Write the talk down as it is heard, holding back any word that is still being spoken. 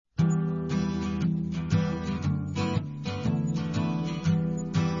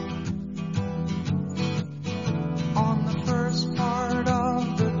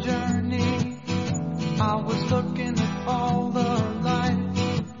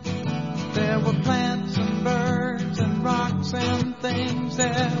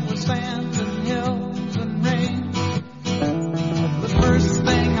there was sand and hills and rain. The first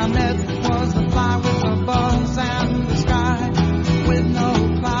thing I met was a fly with a buzz and the sky with no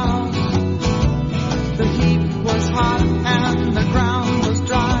clouds. The heat was hot and the ground was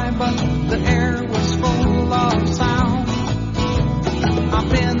dry, but the air was full of sound. I've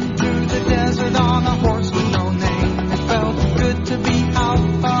been through the desert on a horse with no name. It felt good to be out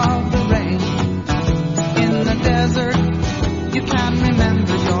of the rain. In the desert, you can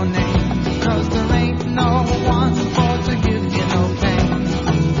remember your name, 'cause there ain't no one for to give you no pain.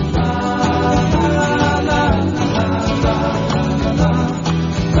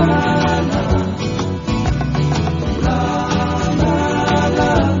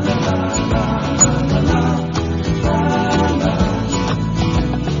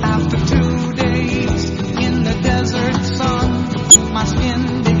 After 2 days in the desert sun, my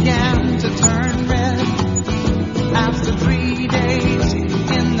skin began to turn red. After 3 days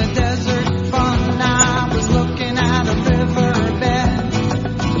in the desert fun, I was looking at a riverbed,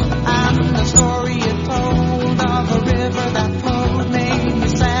 and the story it told of a river that flowed made me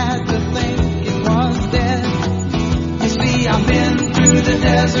sad to think it was dead. You see, I've been through the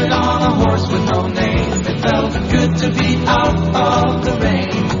desert on a horse with no name. It felt good to be out of the rain.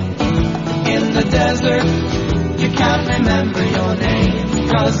 In the desert, you can't remember your name,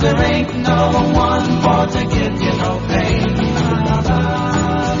 'cause there ain't no one for to give you no pain.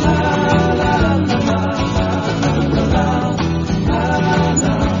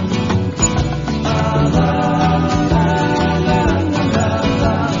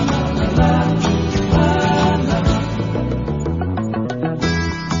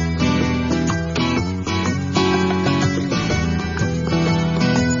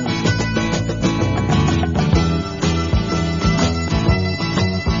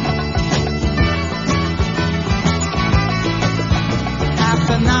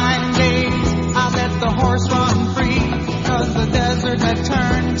 After 9 days, I let the horse run free, 'cause the desert had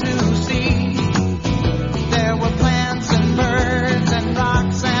turned to sea. There were plants and birds and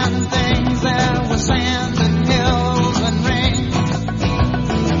rocks and things. There was sand and hills and rain.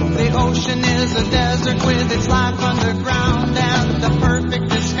 The ocean is a desert with its life underground and the perfect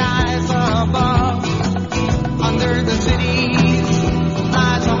disguise above. Under the cities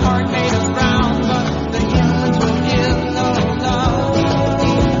lies a heart made of brown, but the humans will give no love.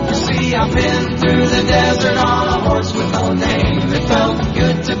 You see, I've been through the desert on a horse with no name. It felt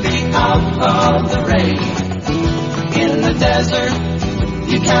good to be out of the rain. In the desert,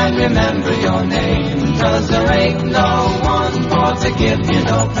 you can't remember your name, 'cause there ain't no one for to give you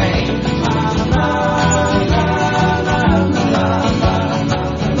no pain.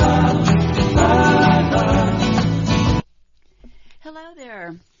 Hello there.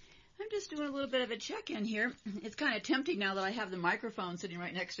 I'm just doing a little bit of a check-in here. It's kind of tempting now that I have the microphone sitting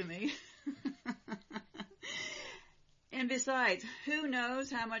right next to me. And besides, who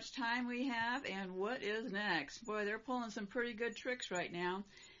knows how much time we have and what is next? Boy, they're pulling some pretty good tricks right now.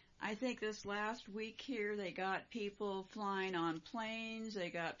 I think this last week here, they got people flying on planes. They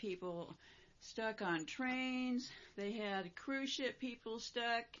got people stuck on trains. They had cruise ship people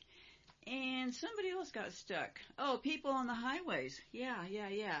stuck. And somebody else got stuck. Oh, people on the highways.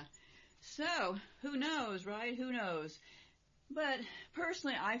 Yeah. So, who knows, right? Who knows? But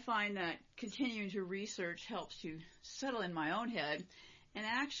personally, I find that continuing to research helps to settle in my own head. And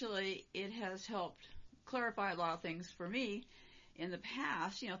actually, it has helped clarify a lot of things for me in the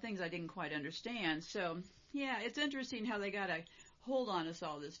past, things I didn't quite understand. So, yeah, it's interesting how they got a hold on us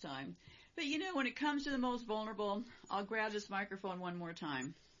all this time. But, when it comes to the most vulnerable, I'll grab this microphone one more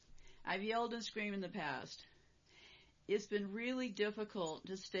time. I've yelled and screamed in the past. It's been really difficult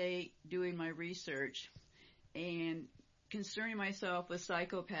to stay doing my research and concerning myself with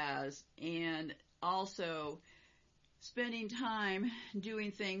psychopaths and also spending time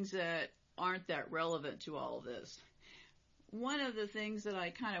doing things that aren't that relevant to all of this. One of the things that I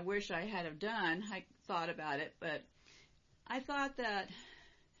kind of wish I had have done, I thought about it, but I thought that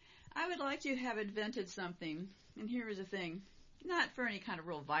I would like to have invented something, and here is the thing. Not for any kind of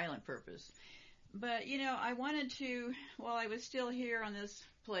real violent purpose. But, I wanted to, while I was still here on this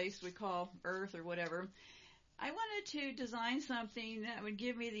place we call Earth or whatever, I wanted to design something that would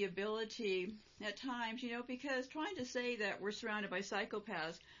give me the ability at times, because trying to say that we're surrounded by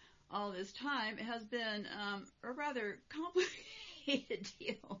psychopaths all this time has been a rather complicated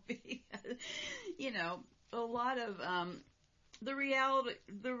deal because, a lot of the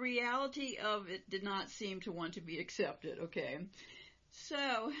reality of it did not seem to want to be accepted, okay?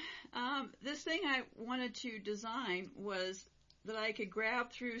 So, this thing I wanted to design was that I could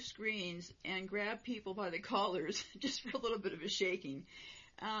grab through screens and grab people by the collars just for a little bit of a shaking.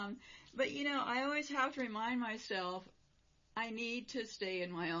 But I always have to remind myself I need to stay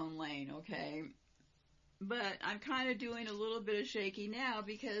in my own lane, okay? But I'm kind of doing a little bit of shaking now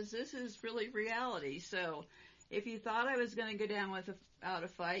because this is really reality. So if you thought I was going to go down without a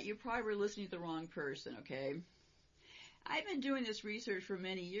fight, you probably were listening to the wrong person, okay? I've been doing this research for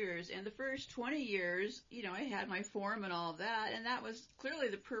many years, and the first 20 years, I had my forum and all of that, and that was clearly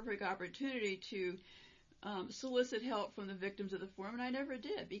the perfect opportunity to solicit help from the victims of the forum, and I never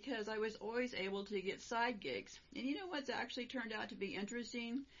did because I was always able to get side gigs. And you know what's actually turned out to be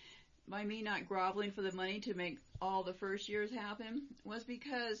interesting by me not groveling for the money to make all the first years happen was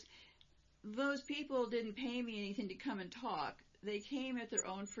because those people didn't pay me anything to come and talk. They came at their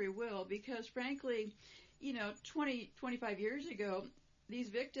own free will because, frankly, 25 years ago, these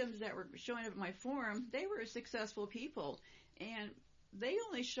victims that were showing up at my forum, they were successful people. And they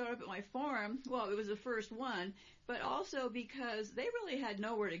only showed up at my forum, well, it was the first one, but also because they really had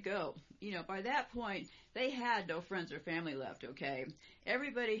nowhere to go. By that point, they had no friends or family left, okay?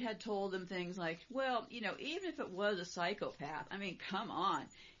 Everybody had told them things like, well, even if it was a psychopath, I mean, come on.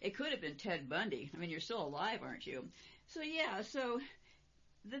 It could have been Ted Bundy. I mean, you're still alive, aren't you? So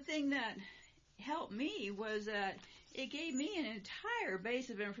the thing that helped me was that it gave me an entire base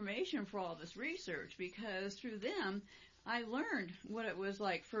of information for all this research because through them, I learned what it was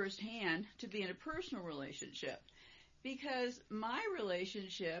like firsthand to be in a personal relationship because my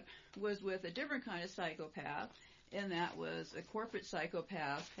relationship was with a different kind of psychopath, and that was a corporate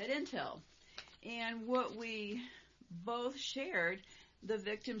psychopath at Intel. And what we both shared, the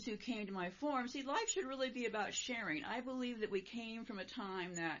victims who came to my forum, see, life should really be about sharing. I believe that we came from a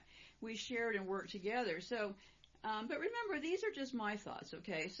time that we shared and worked together. So, but remember, these are just my thoughts,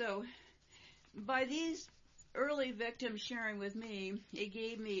 okay? So, by these early victims sharing with me, it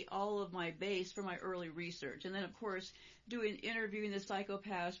gave me all of my base for my early research. And then, of course, interviewing the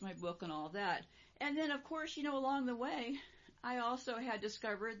psychopaths, my book and all that. And then, of course, along the way, I also had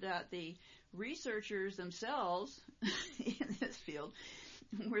discovered that the researchers themselves in this field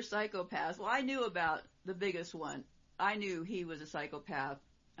were psychopaths. Well, I knew about the biggest one. I knew he was a psychopath,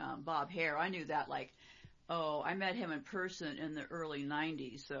 Bob Hare. I knew that I met him in person in the early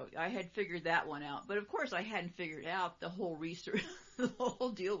 90s, so I had figured that one out. But of course I hadn't figured out the whole research, the whole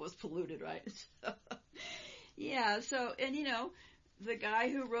deal was polluted, right? So, and the guy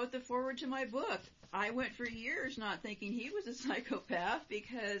who wrote the foreword to my book, I went for years not thinking he was a psychopath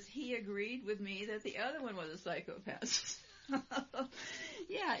because he agreed with me that the other one was a psychopath.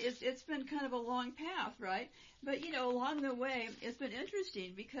 It's been kind of a long path, right? But, along the way, it's been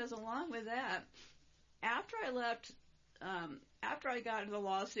interesting because along with that, after I got into the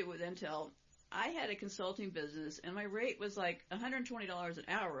lawsuit with Intel, I had a consulting business, and my rate was like $120 an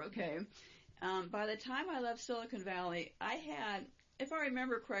hour, okay? By the time I left Silicon Valley, I had, if I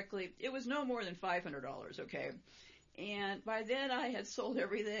remember correctly, it was no more than $500, okay? And by then I had sold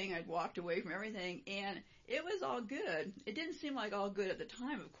everything, I'd walked away from everything, and it was all good. It didn't seem like all good at the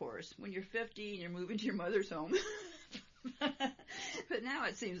time, of course, when you're 50 and you're moving to your mother's home. But now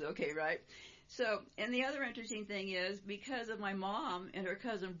it seems okay, right? So, and the other interesting thing is, because of my mom and her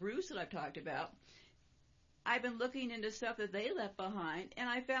cousin Bruce that I've talked about, I've been looking into stuff that they left behind, and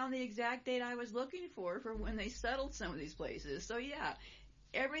I found the exact date I was looking for when they settled some of these places. So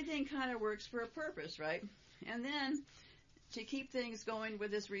everything kind of works for a purpose, right? And then, to keep things going with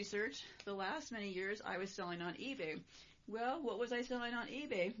this research, the last many years I was selling on eBay. Well, what was I selling on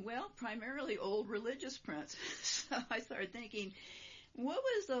eBay? Well, primarily old religious prints. So I started thinking, what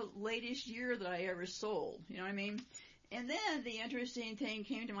was the latest year that I ever sold? You know what I mean? And then the interesting thing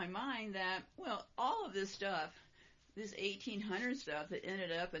came to my mind that, well, all of this stuff, this 1800 stuff that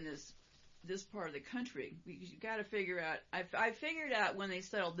ended up in this part of the country, you got to figure out, I figured out when they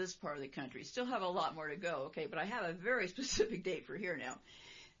settled this part of the country. Still have a lot more to go, okay, but I have a very specific date for here now.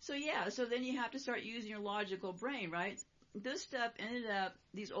 So so then you have to start using your logical brain, right? This stuff ended up,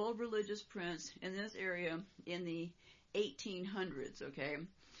 these old religious prints in this area in the 1800s, okay?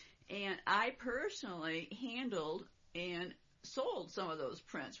 And I personally handled and sold some of those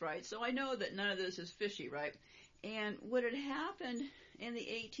prints, right? So I know that none of this is fishy, right? And what had happened in the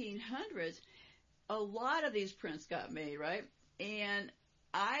 1800s, a lot of these prints got made, right? And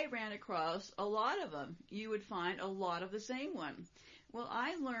I ran across a lot of them. You would find a lot of the same one. Well,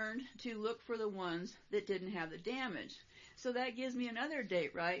 I learned to look for the ones that didn't have the damage. So that gives me another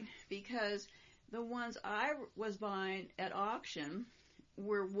date, right? Because the ones I was buying at auction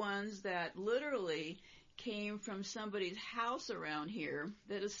were ones that literally came from somebody's house around here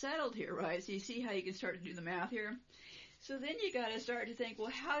that is settled here, right? So you see how you can start to do the math here? So then you got to start to think,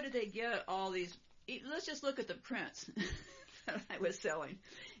 well, how did they get all these? Let's just look at the prints that I was selling.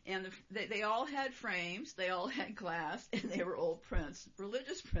 And they all had frames, they all had glass, and they were old prints,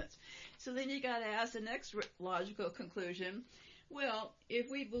 religious prints. So then you got to ask the next logical conclusion. Well, if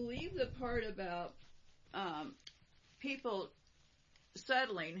we believe the part about people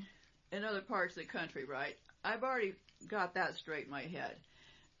settling in other parts of the country, right? I've already got that straight in my head.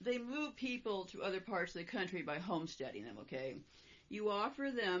 They move people to other parts of the country by homesteading them, okay? You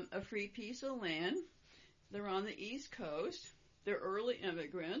offer them a free piece of land. They're on the East Coast. They're early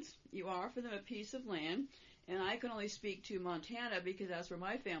immigrants. You offer them a piece of land, and I can only speak to Montana because that's where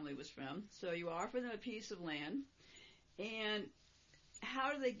my family was from. So you offer them a piece of land, and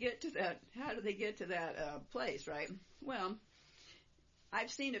how do they get to that? How do they get to that place, right? Well,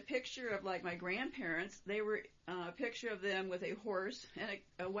 I've seen a picture of like my grandparents. They were a picture of them with a horse and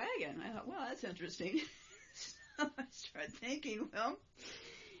a wagon. I thought, well, that's interesting. So I started thinking, well,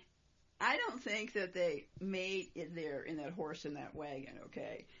 I don't think that they made it there in that horse and that wagon,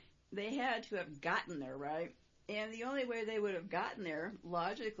 okay? They had to have gotten there, right? And the only way they would have gotten there,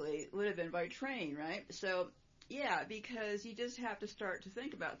 logically, would have been by train, right? So, yeah, because you just have to start to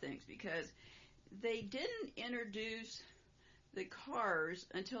think about things, because they didn't introduce the cars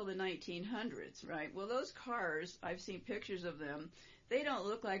until the 1900s, right? Well, those cars, I've seen pictures of them. They don't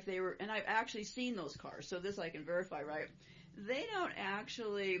look like they were, and I've actually seen those cars, so this I can verify, right? They don't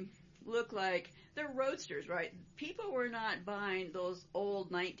actually look like, they're roadsters, right? People were not buying those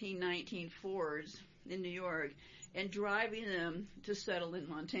old 1919 Fords in New York and driving them to settle in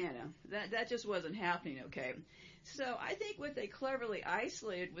Montana. That just wasn't happening, okay? So I think what they cleverly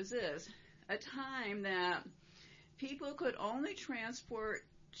isolated was this, a time that people could only transport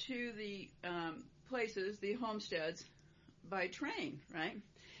to the places, the homesteads, by train, right?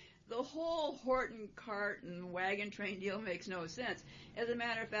 The whole Horton cart and wagon train deal makes no sense. As a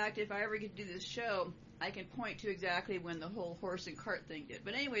matter of fact, if I ever get to do this show, I can point to exactly when the whole horse and cart thing did.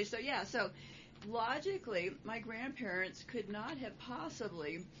 But anyway, so logically, my grandparents could not have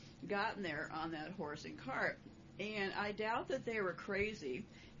possibly gotten there on that horse and cart. And I doubt that they were crazy,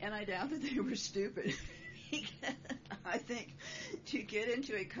 and I doubt that they were stupid. I think to get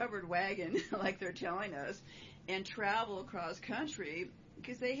into a covered wagon, like they're telling us, and travel across country,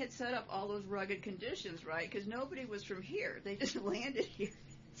 because they had set up all those rugged conditions, right? Because nobody was from here. They just landed here.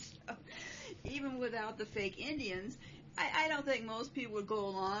 So even without the fake Indians, I don't think most people would go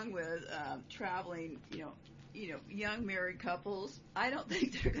along with traveling, young married couples. I don't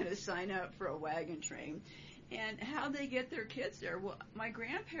think they're going to sign up for a wagon train. And how they get their kids there? Well, my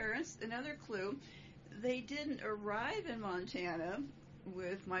grandparents, another clue, they didn't arrive in Montana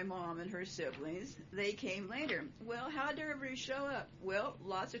with my mom and her siblings. They came later. Well, how did everybody show up? Well,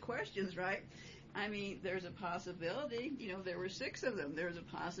 lots of questions, right? I mean, there's a possibility, there were 6 of them. There's a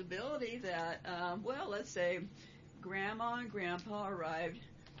possibility that, let's say Grandma and Grandpa arrived,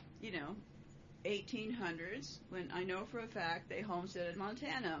 1800s, when I know for a fact they homesteaded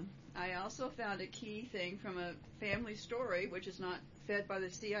Montana. I also found a key thing from a family story, which is not fed by the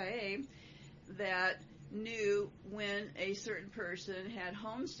CIA, that knew when a certain person had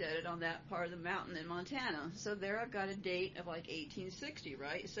homesteaded on that part of the mountain in Montana. So there I've got a date of like 1860,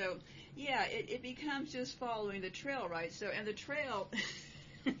 right? So, yeah, it becomes just following the trail, right? So, and the trail,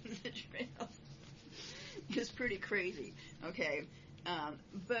 the trail is pretty crazy, okay?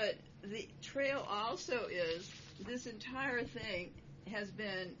 But the trail also is, this entire thing has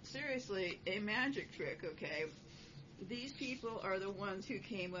been seriously a magic trick, okay? These people are the ones who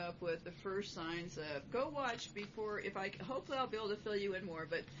came up with the first signs of, go watch before, hopefully I'll be able to fill you in more,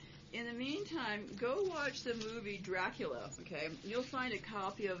 but in the meantime, go watch the movie Dracula, okay? You'll find a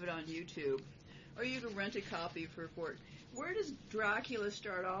copy of it on YouTube, or you can rent a copy for $4. Where does Dracula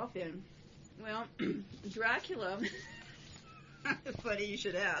start off in? Well, Dracula, funny you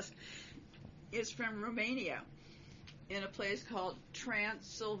should ask, is from Romania, in a place called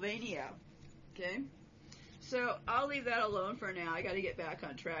Transylvania, okay? So I'll leave that alone for now. I got to get back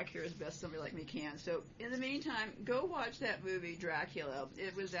on track here as best somebody like me can. So in the meantime, go watch that movie Dracula.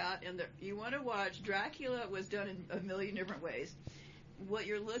 It was out, and you want to watch. Dracula was done in a million different ways. What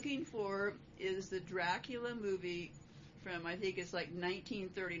you're looking for is the Dracula movie from, I think it's like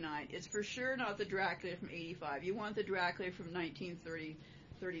 1939. It's for sure not the Dracula from 85. You want the Dracula from 1930,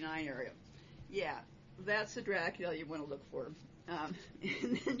 39 area. Yeah, that's the Dracula you want to look for. And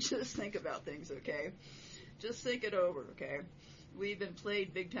then just think about things, okay? Just think it over, okay? We've been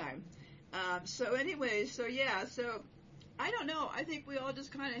played big time. So I don't know. I think we all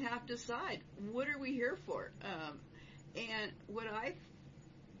just kind of have to decide, what are we here for? And what I've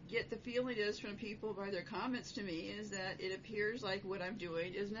get the feeling is from people by their comments to me is that it appears like what I'm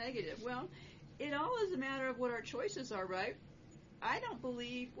doing is negative. Well, it all is a matter of what our choices are, right? I did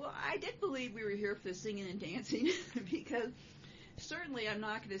believe we were here for the singing and dancing because certainly I'm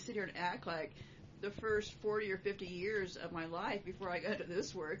not going to sit here and act like the first 40 or 50 years of my life before I got to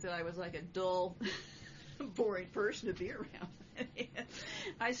this work that I was like a dull, boring person to be around.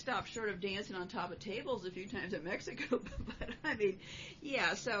 I stopped short of dancing on top of tables a few times in Mexico, but I mean,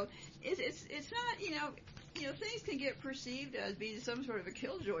 yeah. So it's not things can get perceived as being some sort of a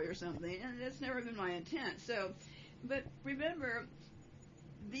killjoy or something, and that's never been my intent. So, but remember,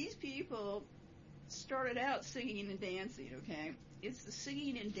 these people started out singing and dancing. Okay, it's the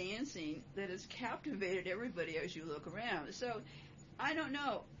singing and dancing that has captivated everybody as you look around. So I don't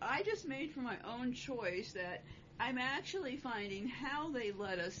know. I just made for my own choice that I'm actually finding how they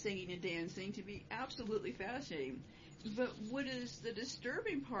led us singing and dancing to be absolutely fascinating. But what is the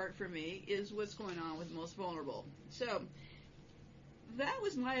disturbing part for me is what's going on with the most vulnerable. So that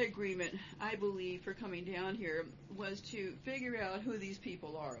was my agreement, I believe, for coming down here, was to figure out who these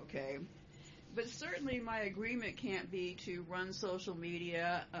people are, okay? But certainly my agreement can't be to run social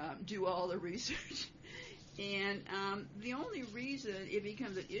media, do all the research. And the only reason it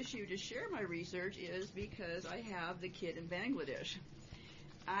becomes an issue to share my research is because I have the kid in Bangladesh.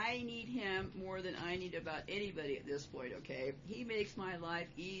 I need him more than I need about anybody at this point, okay? He makes my life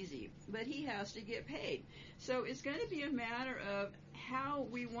easy, but he has to get paid. So it's going to be a matter of how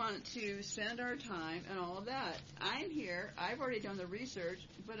we want to spend our time and all of that. I'm here. I've already done the research,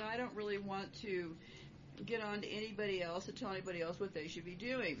 but I don't really want to get on to anybody else and tell anybody else what they should be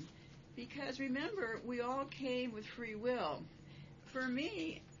doing. Because remember, we all came with free will. For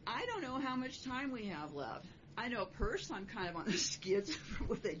me, I don't know how much time we have left. I know personally I'm kind of on the skids for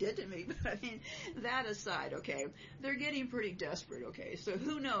what they did to me, but I mean, that aside, okay, they're getting pretty desperate, okay, so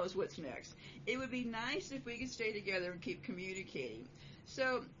who knows what's next. It would be nice if we could stay together and keep communicating.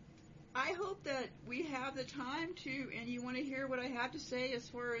 So I hope that we have the time to, and you want to hear what I have to say as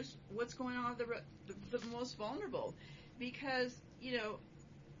far as what's going on with the most vulnerable, because,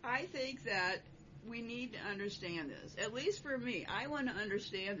 I think that we need to understand this. At least for me, I want to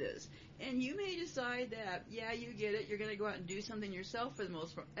understand this. And you may decide that, yeah, you get it, you're going to go out and do something yourself for the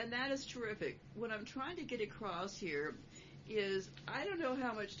most part. And that is terrific. What I'm trying to get across here is I don't know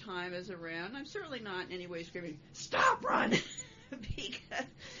how much time is around. I'm certainly not in any way screaming, stop, run! Because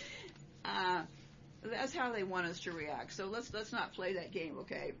that's how they want us to react. So let's not play that game,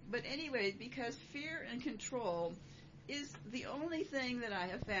 okay? But anyway, because fear and control is the only thing that I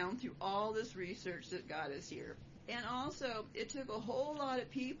have found through all this research that got us here. And also, it took a whole lot of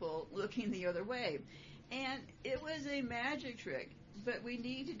people looking the other way. And it was a magic trick, but we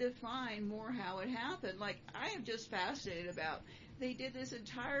need to define more how it happened. Like, I am just fascinated about, they did this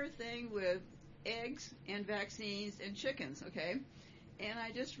entire thing with eggs and vaccines and chickens, okay? And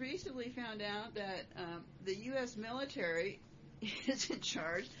I just recently found out that the U.S. military is in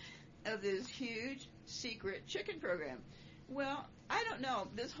charge of this huge secret chicken program. Well, I don't know.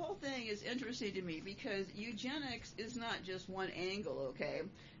 This whole thing is interesting to me because eugenics is not just one angle, okay?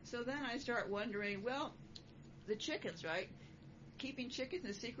 So then I start wondering, well, the chickens, right? Keeping chickens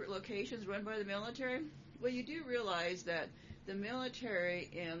in secret locations run by the military? Well, you do realize that the military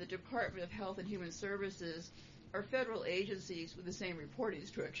and the Department of Health and Human Services are federal agencies with the same reporting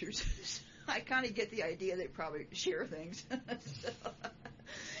structures. I kind of get the idea they probably share things.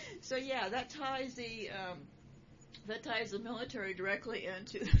 So yeah, that ties the military directly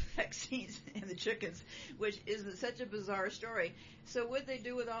into the vaccines and the chickens, which is such a bizarre story. So what they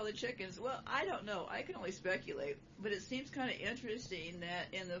do with all the chickens? Well, I don't know. I can only speculate. But it seems kind of interesting that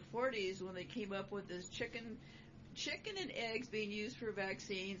in the 40s, when they came up with this chicken and eggs being used for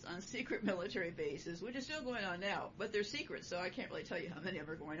vaccines on secret military bases, which is still going on now, but they're secret, so I can't really tell you how many of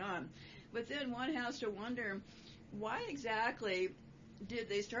them are going on. But then one has to wonder, why exactly did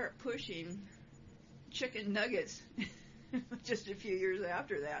they start pushing chicken nuggets just a few years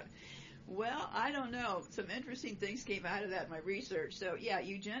after that? Well, I don't know. Some interesting things came out of that in my research. So yeah,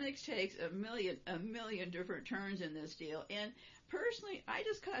 eugenics takes a million different turns in this deal. And personally, I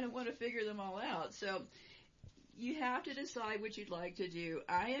just kind of want to figure them all out. So you have to decide what you'd like to do.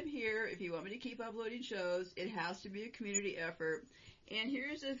 I am here if you want me to keep uploading shows. It has to be a community effort. And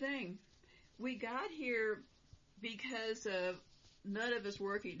here's the thing. We got here because of none of us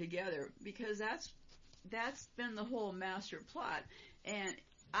working together, because that's been the whole master plot. And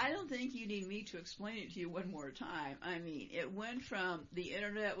I don't think you need me to explain it to you one more time. I mean, it went from the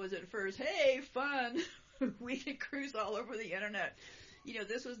internet was at first, hey, fun, we can cruise all over the internet.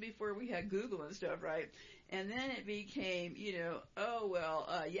 This was before we had Google and stuff, right? And then it became, oh well,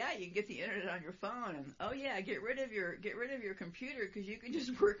 yeah, you can get the internet on your phone, and oh yeah, get rid of your computer because you can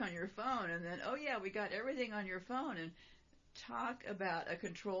just work on your phone, and then oh yeah, we got everything on your phone, and talk about a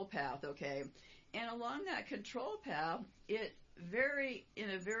control path, okay? And along that control path, in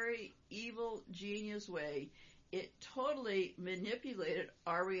a very evil, genius way, it totally manipulated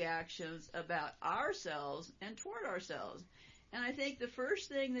our reactions about ourselves and toward ourselves. And I think the first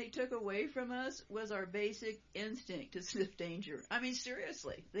thing they took away from us was our basic instinct to sniff danger. I mean,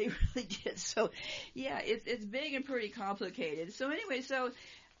 seriously, they really did. So, yeah, it's big and pretty complicated. So anyway,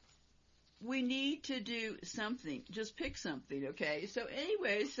 we need to do something. Just pick something, okay? So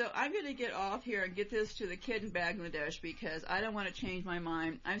anyway, I'm going to get off here and get this to the kid in Bangladesh because I don't want to change my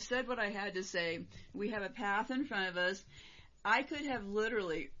mind. I've said what I had to say. We have a path in front of us. I could have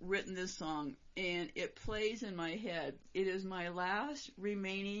literally written this song, and it plays in my head. It is my last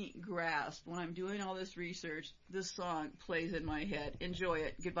remaining grasp. When I'm doing all this research, this song plays in my head. Enjoy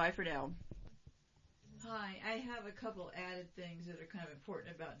it. Goodbye for now. Hi, I have a couple added things that are kind of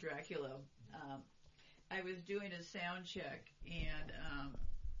important about Dracula. I was doing a sound check, and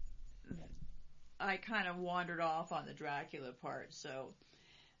I kind of wandered off on the Dracula part, so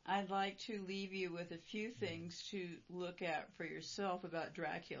I'd like to leave you with a few things to look at for yourself about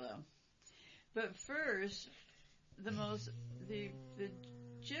Dracula. But first, the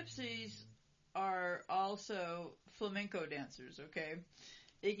gypsies are also flamenco dancers, okay?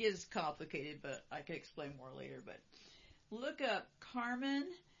 It gets complicated, but I can explain more later. But look up Carmen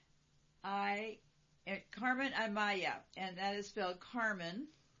Amaya, and that is spelled Carmen,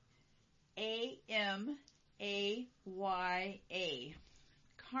 Amaya.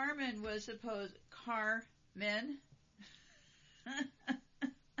 Carmen was supposed Carmen.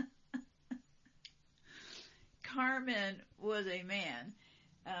 Carmen was a man.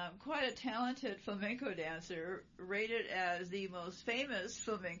 Quite a talented flamenco dancer, rated as the most famous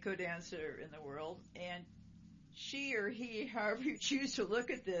flamenco dancer in the world, and she or he, however you choose to look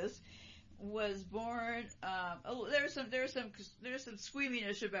at this, was born. There's some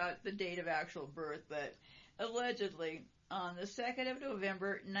squeamishness about the date of actual birth, but allegedly on the 2nd of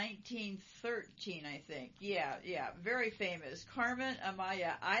November, 1913, I think. Yeah, very famous. Carmen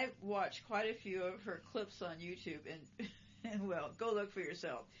Amaya. I watched quite a few of her clips on YouTube, and well, go look for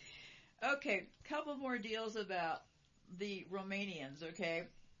yourself. Okay, couple more deals about the Romanians, okay,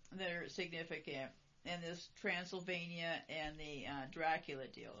 that are significant, and this Transylvania and the Dracula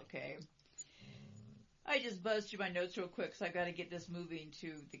deal, okay. I just buzzed through my notes real quick, so I got to get this moving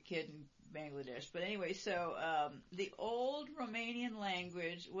to the kid in Bangladesh. But anyway, the old Romanian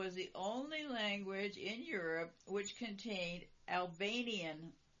language was the only language in Europe which contained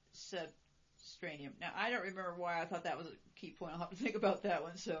Albanian substranium. Now, I don't remember why I thought that was a key point. I'll have to think about that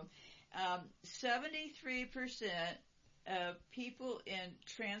one. So, 73% of people in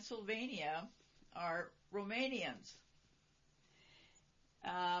Transylvania are Romanians.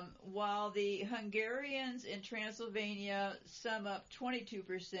 While the Hungarians in Transylvania sum up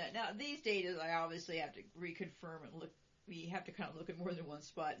 22%. Now, these data I obviously have to reconfirm and look. We have to kind of look at more than one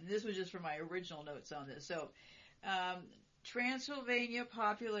spot. And this was just from my original notes on this. So, Transylvania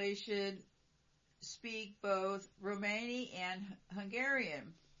population speak both Romani and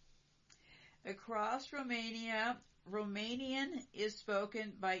Hungarian. Across Romania, Romanian is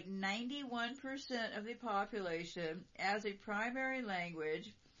spoken by 91% of the population as a primary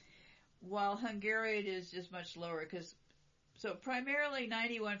language, while Hungarian is just much lower so primarily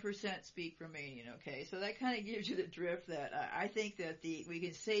 91% speak Romanian, okay? So that kind of gives you the drift that I think that we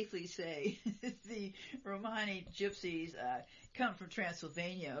can safely say the Romani gypsies come from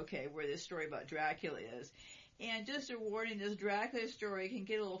Transylvania, okay, where this story about Dracula is. And just a warning, this Dracula story can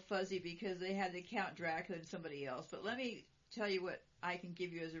get a little fuzzy because they had to count Dracula and somebody else. But let me tell you what I can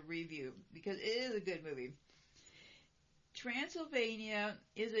give you as a review, because it is a good movie. Transylvania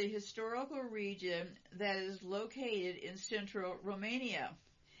is a historical region that is located in central Romania,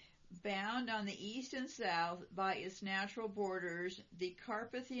 bound on the east and south by its natural borders, the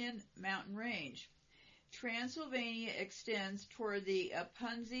Carpathian mountain range. Transylvania extends toward the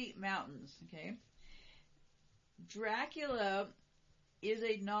Apunzi Mountains, okay? Dracula is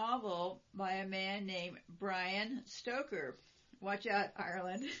a novel by a man named Bram Stoker. Watch out,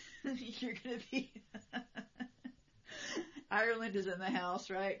 Ireland. You're going to be... Ireland is in the house,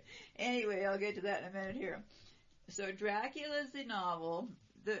 right? Anyway, I'll get to that in a minute here. So Dracula is the novel.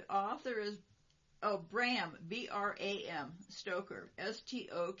 The author is, Bram, B-R-A-M, Stoker,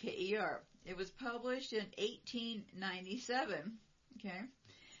 S-T-O-K-E-R. It was published in 1897, okay?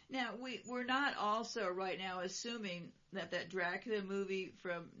 Now, we're not also right now assuming that Dracula movie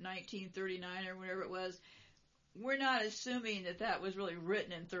from 1939 or whatever it was we're not assuming that that was really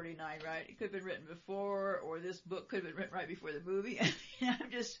written in 39, right? It could have been written before, or this book could have been written right before the movie.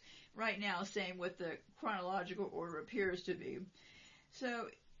 I'm just right now saying what the chronological order appears to be. So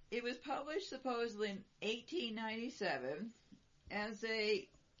it was published supposedly in 1897 as a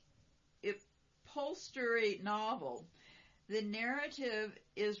upholstery novel. The narrative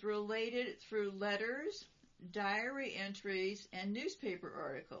is related through letters, diary entries, and newspaper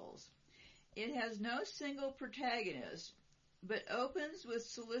articles. It has no single protagonist, but opens with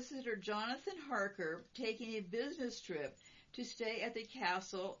solicitor Jonathan Harker taking a business trip to stay at the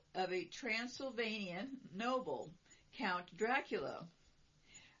castle of a Transylvanian noble, Count Dracula.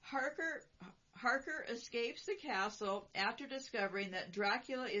 Harker escapes the castle after discovering that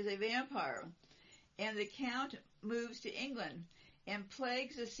Dracula is a vampire, and the Count moves to England and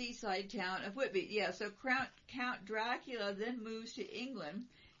plagues the seaside town of Whitby. Yeah, so Count Dracula then moves to England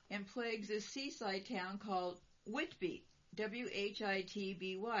and plagues a seaside town called Whitby,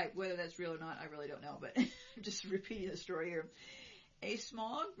 Whitby. Whether that's real or not, I really don't know, but I'm just repeating the story here. A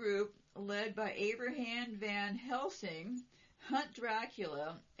small group led by Abraham Van Helsing hunt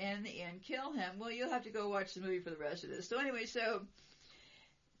Dracula and in the end kill him. Well, you'll have to go watch the movie for the rest of this. So anyway, so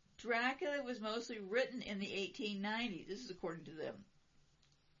Dracula was mostly written in the 1890s. This is according to them.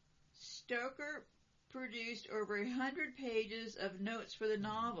 Stoker produced over 100 pages of notes for the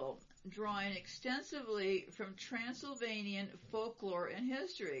novel, drawing extensively from Transylvanian folklore and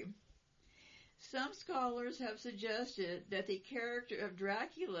history. Some scholars have suggested that the character of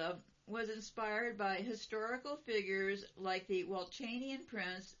Dracula was inspired by historical figures like the Walchanian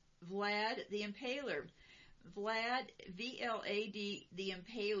prince Vlad the Impaler. Vlad, V-L-A-D, the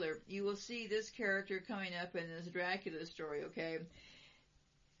Impaler. You will see this character coming up in this Dracula story, okay?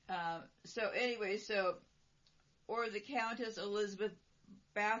 Or the Countess Elizabeth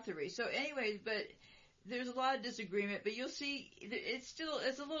Bathory. So anyways, but there's a lot of disagreement, but you'll see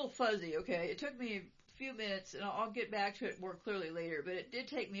it's a little fuzzy, okay? It took me a few minutes, and I'll get back to it more clearly later, but it did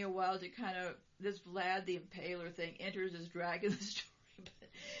take me a while to kind of, this Vlad the Impaler thing enters this Dracula story. But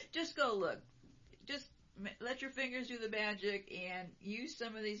just go look. Just let your fingers do the magic and use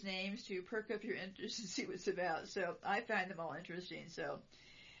some of these names to perk up your interest and see what it's about. So I find them all interesting. So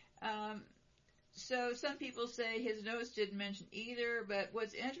some people say his notes didn't mention either, but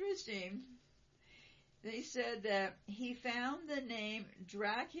what's interesting, they said that he found the name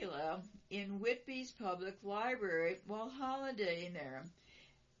Dracula in Whitby's public library while holidaying there,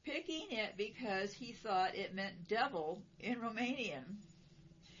 picking it because he thought it meant devil in Romanian.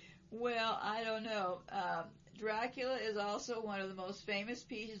 Well, I don't know. Dracula is also one of the most famous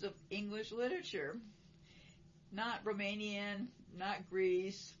pieces of English literature. Not Romanian, not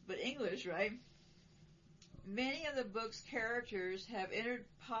Greece, but English, right? Many of the book's characters have entered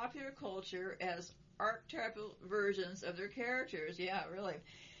popular culture as archetypal versions of their characters. Yeah, really.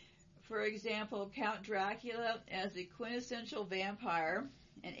 For example, Count Dracula as the quintessential vampire,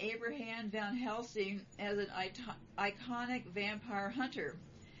 and Abraham Van Helsing as an iconic vampire hunter.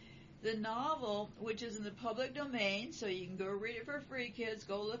 The novel, which is in the public domain, so you can go read it for free, kids,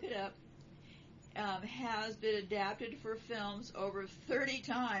 go look it up, has been adapted for films over 30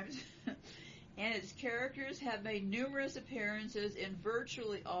 times, and its characters have made numerous appearances in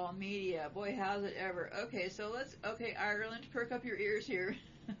virtually all media. Boy, how's it ever. Okay, Ireland, perk up your ears here.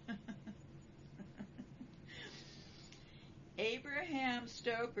 Abraham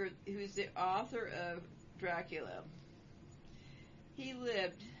Stoker, who's the author of Dracula, he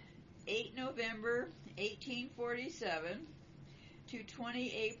lived 8 November 1847 to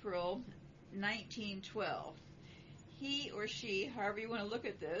 20 April 1912. He or she, however you want to look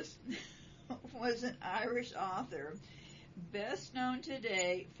at this, was an Irish author, best known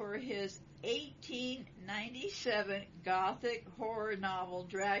today for his 1897 Gothic horror novel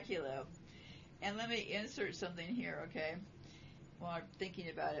Dracula. And let me insert something here, okay, while I'm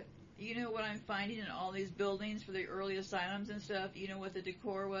thinking about it. You know what I'm finding in all these buildings for the early asylums and stuff? You know what the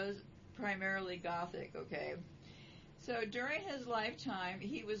decor was? Primarily Gothic, okay? So during his lifetime,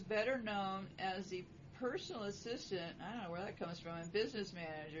 he was better known as the personal assistant, I don't know where that comes from, and business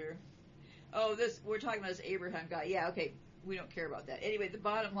manager. Oh, we're talking about this Abraham guy. Yeah, okay, we don't care about that. Anyway, the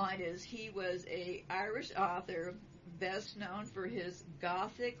bottom line is he was a Irish author, best known for his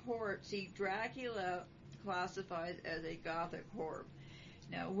Gothic horror. See, Dracula classifies as a Gothic horror.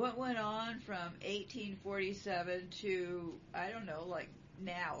 Now, what went on from 1847 to, I don't know, like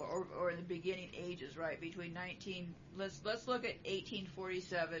now, or in the beginning ages, right, between let's look at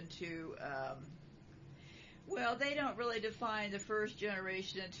 1847 to, well, they don't really define the first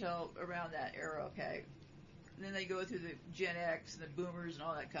generation until around that era, okay. then they go through the Gen X and the Boomers and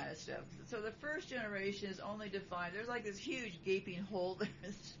all that kind of stuff. So the first generation is only defined. There's like this huge gaping hole there.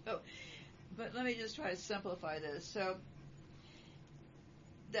 So, but let me just try to simplify this. So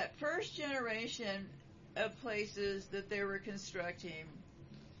that first generation of places that they were constructing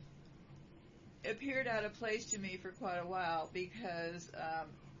appeared out of place to me for quite a while because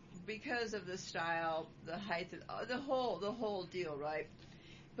of the style, the height, the whole deal, right?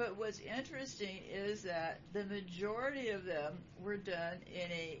 But what's interesting is that the majority of them were done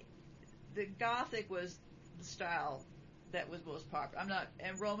the Gothic was the style that was most popular.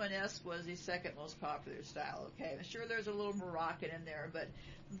 And Romanesque was the second most popular style, okay? I'm sure there's a little Moroccan in there, but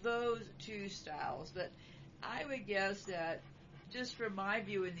those two styles. But I would guess that, just from my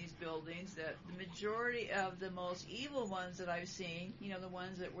view in these buildings, that the majority of the most evil ones that I've seen, the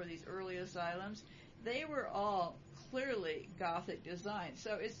ones that were these early asylums, they were all clearly Gothic design.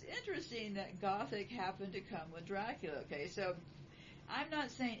 So it's interesting that Gothic happened to come with Dracula, okay? So I'm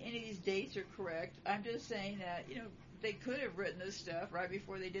not saying any of these dates are correct. I'm just saying that, they could have written this stuff right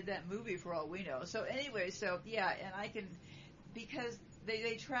before they did that movie for all we know. So anyway, and I can, because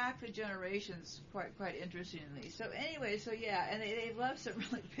they track the generations quite interestingly. So anyway, and they left some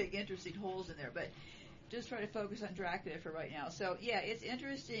really big interesting holes in there, but just try to focus on Dracula for right now. So it's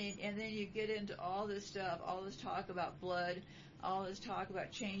interesting, and then you get into all this stuff, all this talk about blood, all this talk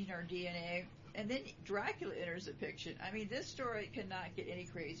about changing our DNA, and then Dracula enters the picture. I mean, this story cannot get any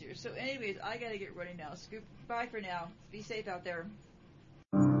crazier. So anyways, I gotta get running now. Scoop, bye for now. Be safe out there.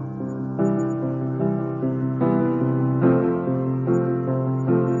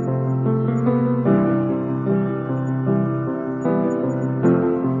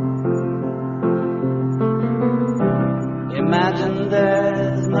 Imagine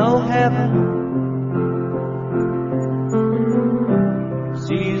there's no heaven. It's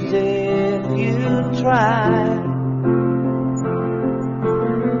easy if you try.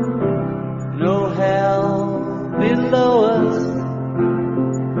 No hell below us.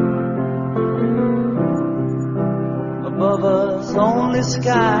 Above us only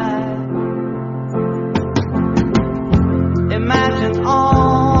sky. Imagine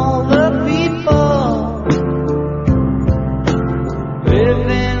all the people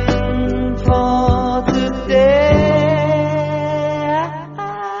living for today.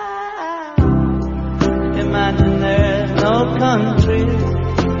 Imagine there's no country.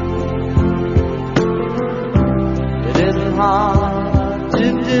 It isn't hard to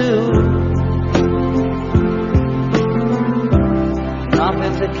do.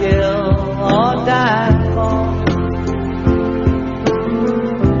 Nothing to kill or die for.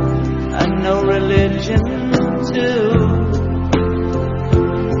 And no religion too.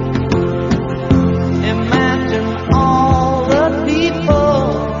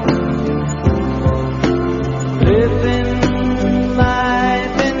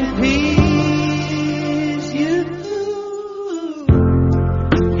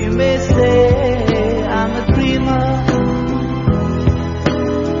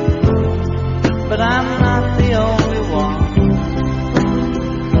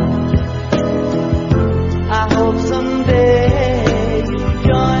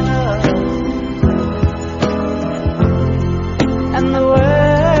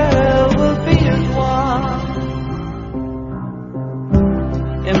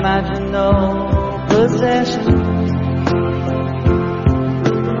 Imagine no possession.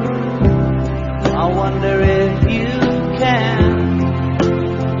 I wonder if you can.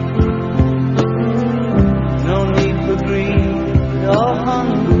 No need for greed or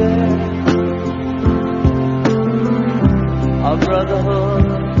hunger, or brotherhood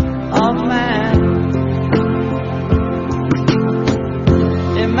of man.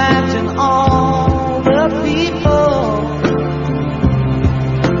 Imagine all